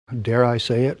Dare I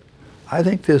say it? I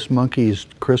think this Monkees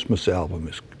Christmas album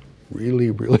is really,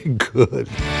 really good.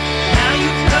 Now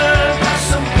you've heard how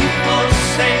some people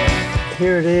say.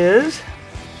 Here it is.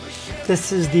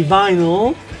 This is the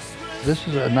vinyl. This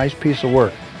is a nice piece of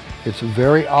work. It's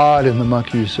very odd in the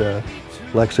Monkees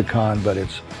lexicon, but it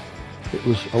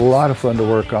was a lot of fun to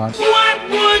work on. What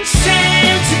would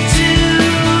Santa do?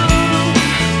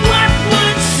 What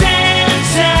would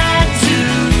Santa do?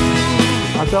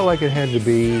 I felt like it had to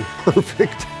be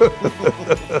perfect.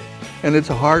 And it's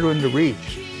a hard one to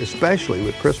reach, especially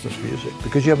with Christmas music,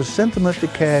 because you have a sentiment to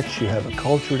catch, you have a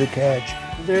culture to catch.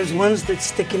 There's ones that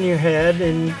stick in your head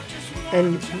and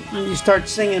you start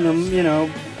singing them, you know,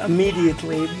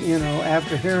 immediately, you know,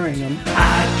 after hearing them.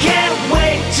 I can't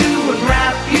wait to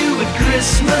unwrap you at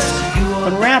Christmas.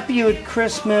 Unwrap You at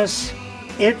Christmas,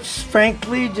 it's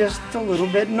frankly just a little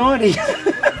bit naughty,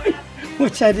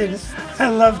 which I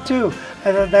love too.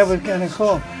 I thought that was kind of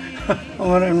cool. I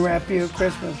want to unwrap you at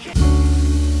Christmas.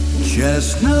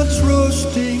 Chestnuts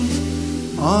roasting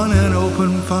on an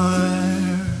open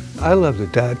fire. I love the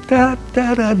da da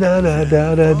da da da da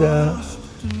da da da.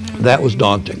 That was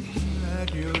daunting.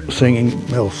 Singing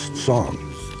Mills' song.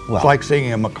 Well, it's like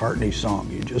singing a McCartney song.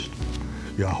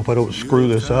 I hope I don't screw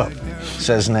this up.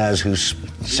 Says Naz, who's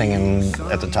singing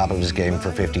at the top of his game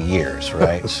for 50 years,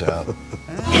 right? So.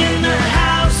 In the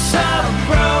house of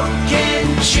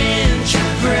broken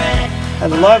gingerbread. I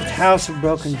loved House of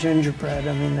Broken Gingerbread.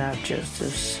 I mean, that just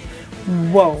is,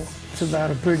 whoa. It's about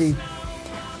a pretty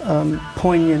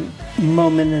poignant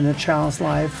moment in a child's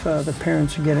life. The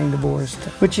parents are getting divorced,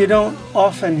 which you don't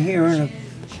often hear in a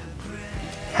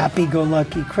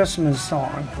happy-go-lucky Christmas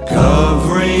song.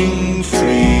 Covering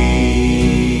tree.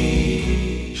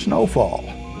 Snowfall.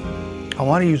 I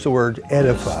want to use the word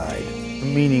edified,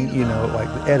 meaning, you know, like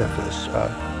the edifice.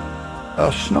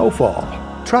 A snowfall.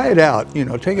 Try it out, you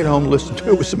know, take it home, listen to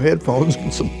it with some headphones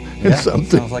and something.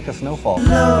 Sounds like a snowfall.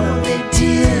 Lord, they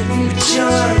did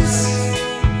rejoice.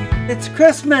 It's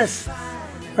Christmas,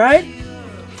 right?